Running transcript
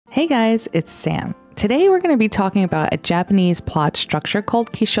Hey guys, it's Sam. Today we're going to be talking about a Japanese plot structure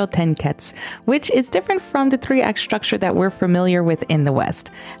called Kishotenketsu, which is different from the three-act structure that we're familiar with in the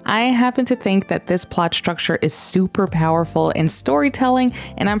West. I happen to think that this plot structure is super powerful in storytelling,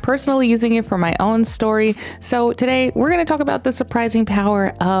 and I'm personally using it for my own story. So today we're going to talk about the surprising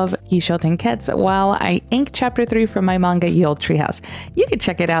power of Kishotenketsu while I ink chapter 3 from my manga Ye Olde Treehouse. You can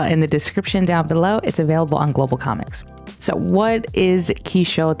check it out in the description down below. It's available on Global Comics. So what is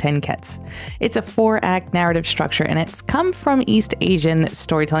Kishotenketsu? It's a 4-act narrative structure, and it's come from East Asian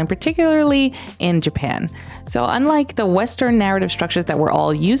storytelling, particularly in Japan. So unlike the Western narrative structures that we're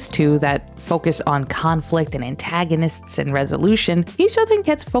all used to that focus on conflict and antagonists and resolution,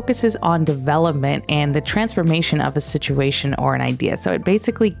 Kishotenketsu focuses on development and the transformation of a situation or an idea. So it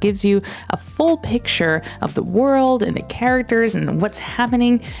basically gives you a full picture of the world and the characters and what's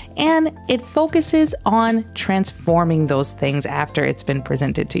happening, and it focuses on transforming those things after it's been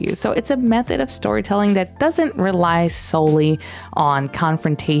presented to you. So it's a method of storytelling that doesn't rely solely on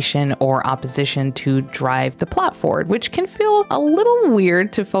confrontation or opposition to drive the plot forward, which can feel a little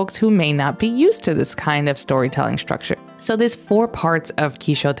weird to folks who may not be used to this kind of storytelling structure. So there's 4 parts of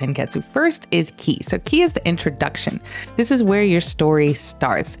Kishotenketsu. First is Ki. So Ki is the introduction. This is where your story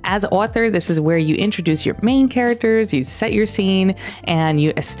starts. As author, this is where you introduce your main characters, you set your scene, and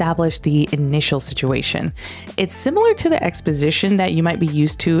you establish the initial situation. It's similar to the exposition that you might be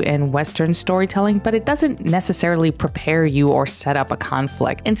used to in Western storytelling, but it doesn't necessarily prepare you or set up a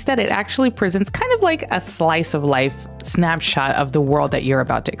conflict. Instead, it actually presents kind of like a slice of life snapshot of the world that you're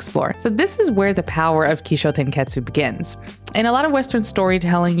about to explore. So this is where the power of Kishotenketsu begins. In a lot of Western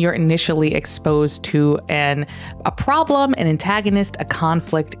storytelling, you're initially exposed to a problem, an antagonist, a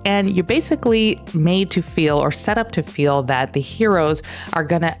conflict, and you're basically made to feel or set up to feel that the heroes are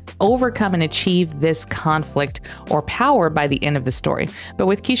gonna overcome and achieve this conflict or power by the end of the story. But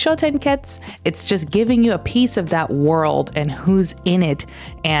with Kishotenketsu, it's just giving you a piece of that world and who's in it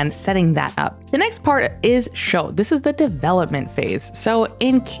and setting that up. The next part is Sho. This is the development phase. So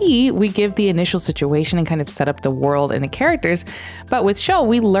in Ki, we give the initial situation and kind of set up the world and the characters, but with Sho,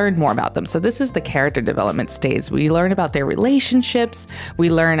 we learn more about them. So this is the character development stage. We learn about their relationships,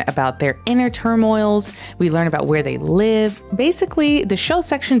 we learn about their inner turmoils, we learn about where they live. Basically, the Sho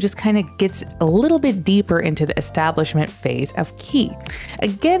section just kind of gets a little bit deeper into the establishment phase of Ki.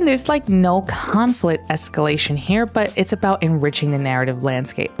 Again, there's like no conflict escalation here, but it's about enriching the narrative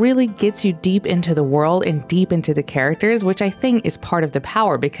landscape. Really gets you deep into the world and deep into the characters, which I think is part of the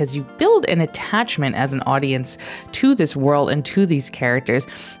power because you build an attachment as an audience to this world and to these characters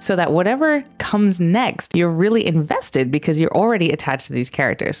so that whatever comes next, you're really invested because you're already attached to these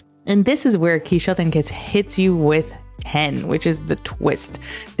characters. And this is where Kishotenketsu hits you with 10, which is the twist.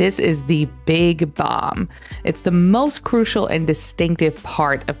 This is the big bomb. It's the most crucial and distinctive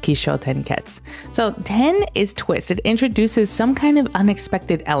part of Kishotenketsu. So 10 is twist. It introduces some kind of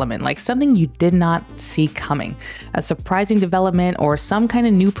unexpected element, like something you did not see coming, a surprising development or some kind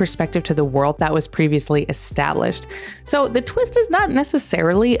of new perspective to the world that was previously established. So the twist is not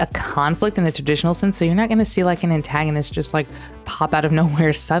necessarily a conflict in the traditional sense, so you're not going to see like an antagonist just like pop out of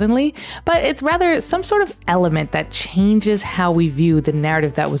nowhere suddenly, but it's rather some sort of element that changes how we view the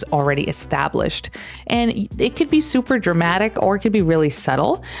narrative that was already established. And it could be super dramatic or it could be really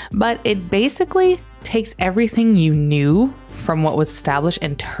subtle, but it basically takes everything you knew from what was established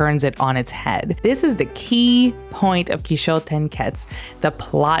and turns it on its head. This is the key point of Kishotenketsu, the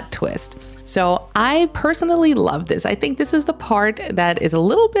plot twist. So I personally love this. I think this is the part that is a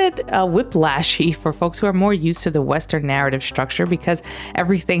little bit whiplashy for folks who are more used to the Western narrative structure because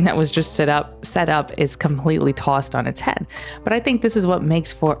everything that was just set up is completely tossed on its head. But I think this is what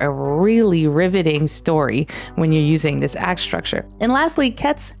makes for a really riveting story when you're using this act structure. And lastly,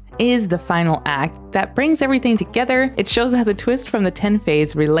 Ketsu is the final act that brings everything together. It shows how the twist from the 10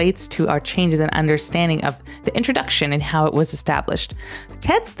 phase relates to our changes in understanding of the introduction and how it was established.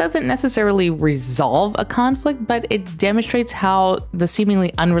 Ketsu doesn't necessarily resolve a conflict, but it demonstrates how the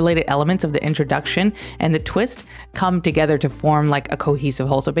seemingly unrelated elements of the introduction and the twist come together to form like a cohesive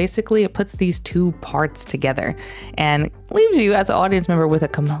whole. So basically it puts these 2 parts together and leaves you as an audience member with a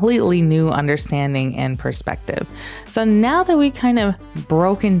completely new understanding and perspective. So now that we kind of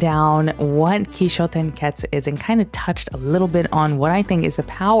broken down what Kishotenketsu is and kind of touched a little bit on what I think is the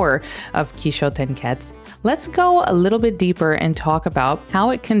power of Kishotenketsu, let's go a little bit deeper and talk about how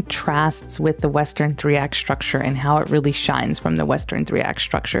it contrasts with the Western 3-act structure and how it really shines from the Western 3-act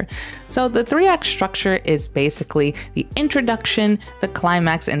structure. So the 3-act structure is basically the introduction, the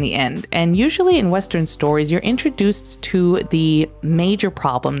climax, and the end. And usually in Western stories, you're introduced to to the major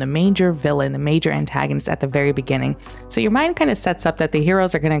problem, the major villain, the major antagonist at the very beginning. So your mind kind of sets up that the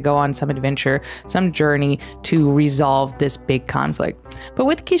heroes are going to go on some adventure, some journey to resolve this big conflict. But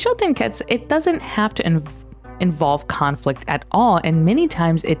with Kishotenketsu, it doesn't have to involve conflict at all, and many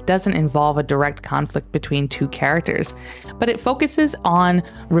times it doesn't involve a direct conflict between two characters, but it focuses on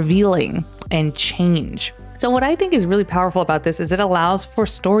revealing and change. So what I think is really powerful about this is it allows for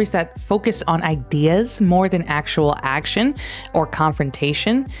stories that focus on ideas more than actual action or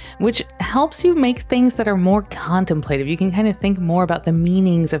confrontation, which helps you make things that are more contemplative. You can kind of think more about the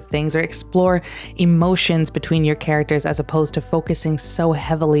meanings of things or explore emotions between your characters as opposed to focusing so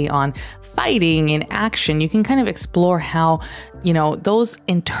heavily on fighting and action. You can kind of explore how, you know, those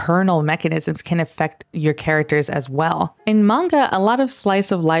internal mechanisms can affect your characters as well. In manga, a lot of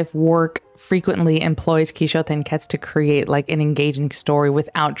slice of life work frequently employs Kishotenketsu to create like an engaging story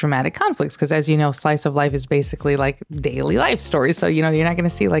without dramatic conflicts. Because as you know, slice of life is basically like daily life stories. So, you know, you're not going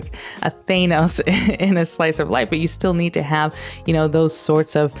to see like a Thanos in a slice of life, but you still need to have, you know, those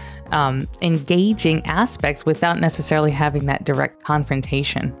sorts of engaging aspects without necessarily having that direct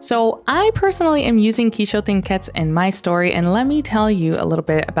confrontation. So I personally am using Kishotenketsu in my story, and let me tell you a little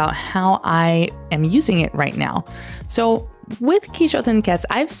bit about how I am using it right now. So with Kishotenketsu,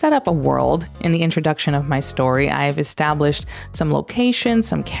 I've set up a world in the introduction of my story. I've established some locations,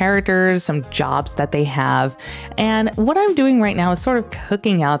 some characters, some jobs that they have. And what I'm doing right now is sort of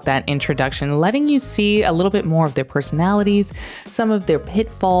cooking out that introduction, letting you see a little bit more of their personalities, some of their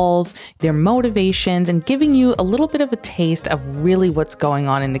pitfalls, their motivations, and giving you a little bit of a taste of really what's going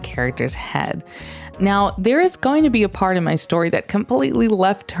on in the character's head. Now, there is going to be a part in my story that completely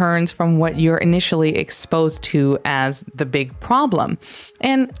left turns from what you're initially exposed to as the big problem.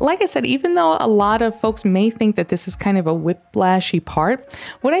 And like I said, even though a lot of folks may think that this is kind of a whiplashy part,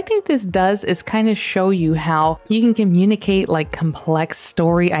 what I think this does is kind of show you how you can communicate like complex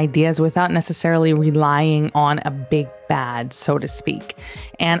story ideas without necessarily relying on a big bad, so to speak.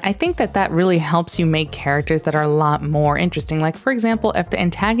 And I think that that really helps you make characters that are a lot more interesting. Like, for example, if the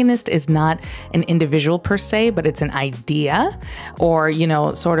antagonist is not an individual per se, but it's an idea, or, you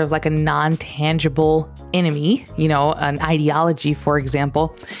know, sort of like a non-tangible enemy, you know, an ideology, for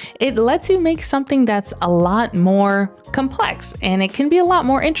example, it lets you make something that's a lot more complex, and it can be a lot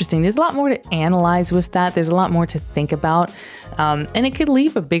more interesting. There's a lot more to analyze with that. There's a lot more to think about. And it could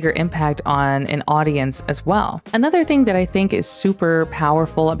leave a bigger impact on an audience as well. Another thing that I think is super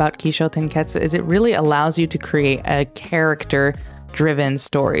powerful about Kishotenketsu is it really allows you to create a character-driven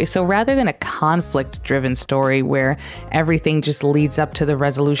story. So rather than a conflict-driven story where everything just leads up to the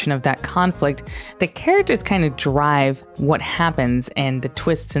resolution of that conflict, the characters kind of drive what happens and the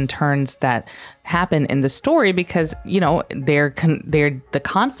twists and turns that happen in the story, because, you know, the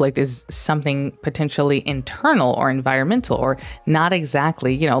conflict is something potentially internal or environmental, or not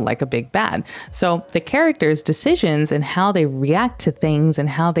exactly, you know, like a big bad. So the characters' decisions and how they react to things and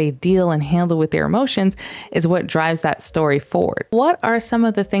how they deal and handle with their emotions is what drives that story forward. What are some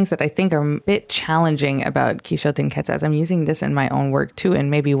of the things that I think are a bit challenging about Kishotenketsu, as I'm using this in my own work too,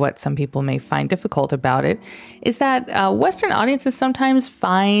 and maybe what some people may find difficult about it, is that Western audiences sometimes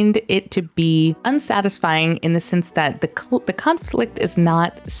find it to be unsatisfying in the sense that the conflict is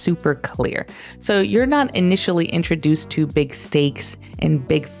not super clear. So you're not initially introduced to big stakes and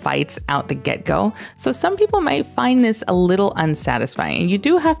big fights out the get-go. So some people might find this a little unsatisfying. You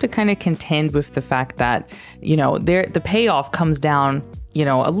do have to kind of contend with the fact that, you know, the payoff comes down, you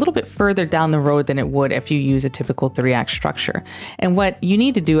know, a little bit further down the road than it would if you use a typical 3-act structure. And what you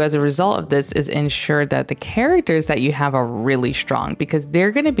need to do as a result of this is ensure that the characters that you have are really strong, because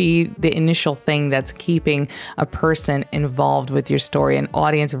they're going to be the initial thing that's keeping a person involved with your story, an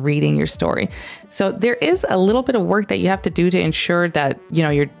audience reading your story. So there is a little bit of work that you have to do to ensure that, you know,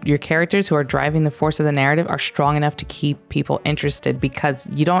 your characters who are driving the force of the narrative are strong enough to keep people interested, because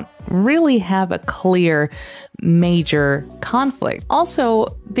you don't really have a clear major conflict. Also,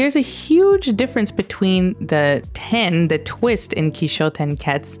 there's a huge difference between the twist in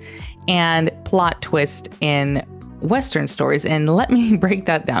Kishotenketsu and plot twist in Western stories. And let me break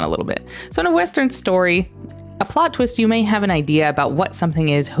that down a little bit. So in a Western story, a plot twist, you may have an idea about what something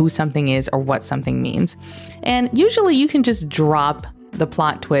is, who something is, or what something means. And usually you can just drop the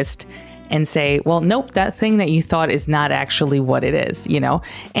plot twist and say, well, nope, that thing that you thought is not actually what it is, you know?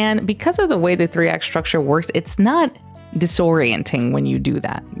 And because of the way the 3-act structure works, it's not disorienting when you do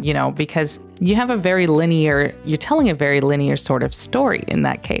that, you know, because you have a very linear, you're telling a very linear sort of story in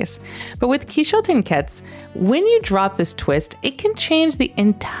that case. But with Kishotenketsu, when you drop this twist, it can change the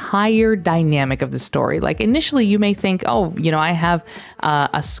entire dynamic of the story. Like initially you may think, oh, you know, I have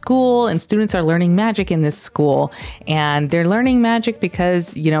a school and students are learning magic in this school, and they're learning magic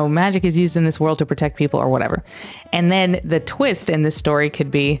because, you know, magic is used in this world to protect people or whatever. And then the twist in this story could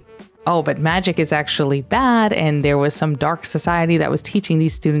be, oh, but magic is actually bad, and there was some dark society that was teaching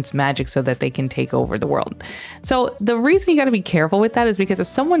these students magic so that they can take over the world. So the reason you got to be careful with that is because if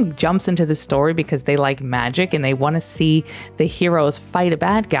someone jumps into the story because they like magic and they want to see the heroes fight a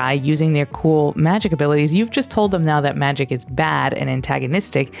bad guy using their cool magic abilities, you've just told them now that magic is bad and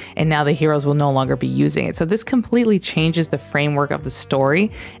antagonistic, and now the heroes will no longer be using it. So this completely changes the framework of the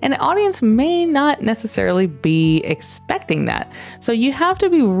story, and the audience may not necessarily be expecting that. So you have to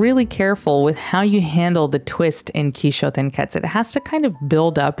be really careful with how you handle the twist in Kishotenketsu. It has to kind of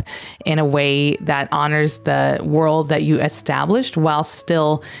build up in a way that honors the world that you established while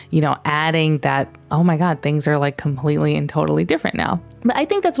still, you know, adding that, oh my God, things are like completely and totally different now. But I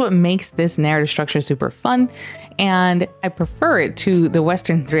think that's what makes this narrative structure super fun, and I prefer it to the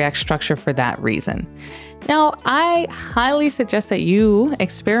Western 3-act structure for that reason. Now, I highly suggest that you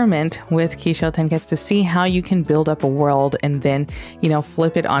experiment with Kishotenketsu to see how you can build up a world and then, you know,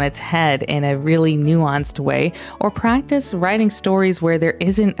 flip it on its head in a really nuanced way, or practice writing stories where there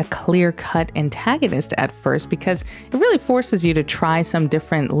isn't a clear-cut antagonist at first, because it really forces you to try some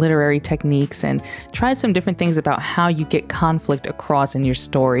different literary techniques and try some different things about how you get conflict across in your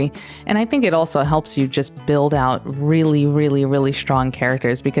story. And I think it also helps you just build out really, really, really strong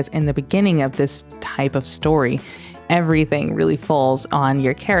characters, because in the beginning of this type of story, everything really falls on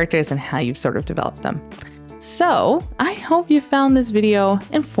your characters and how you've sort of developed them. So I hope you found this video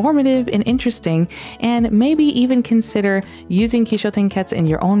informative and interesting, and maybe even consider using Kishotenketsu in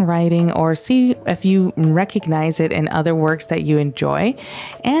your own writing, or see if you recognize it in other works that you enjoy.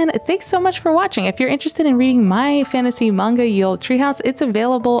 And thanks so much for watching. If you're interested in reading my fantasy manga, Ye Olde Treehouse, it's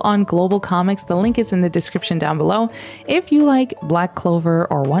available on Global Comics. The link is in the description down below. If you like Black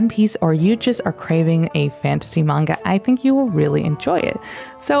Clover or One Piece, or you just are craving a fantasy manga, I think you will really enjoy it.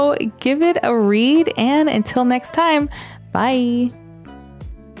 So give it a read, and until next time, bye!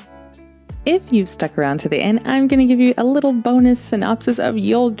 If you've stuck around to the end, I'm going to give you a little bonus synopsis of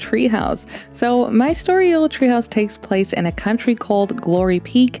Ye Olde Treehouse. So my story, Ye Olde Treehouse, takes place in a country called Glory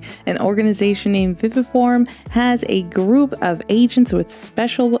Peak. An organization named Viviform has a group of agents with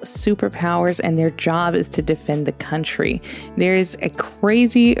special superpowers, and their job is to defend the country. There's a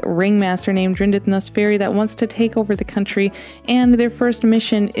crazy ringmaster named Drindith Nosferi that wants to take over the country, and their first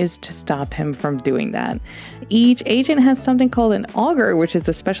mission is to stop him from doing that. Each agent has something called an augur, which is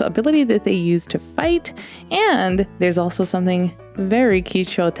a special ability that they use to fight, and there's also something very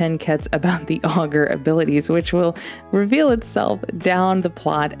Kishotenketsu about the augur abilities, which will reveal itself down the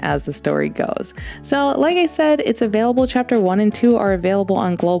plot as the story goes. So like I said, it's available. Chapter 1 and 2 are available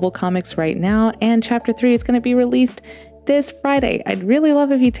on Global Comics right now, and chapter 3 is going to be released this Friday. I'd really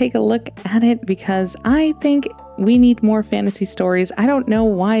love if you take a look at it, because I think we need more fantasy stories. I don't know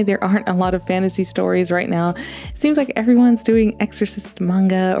why there aren't a lot of fantasy stories right now. It seems like everyone's doing Exorcist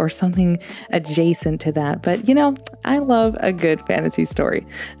manga or something adjacent to that, but you know, I love a good fantasy story.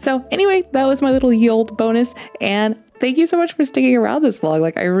 So anyway, that was my little Ye Olde bonus, and thank you so much for sticking around this long.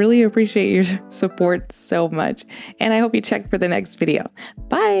 Like, I really appreciate your support so much, and I hope you check for the next video.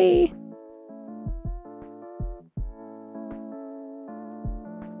 Bye!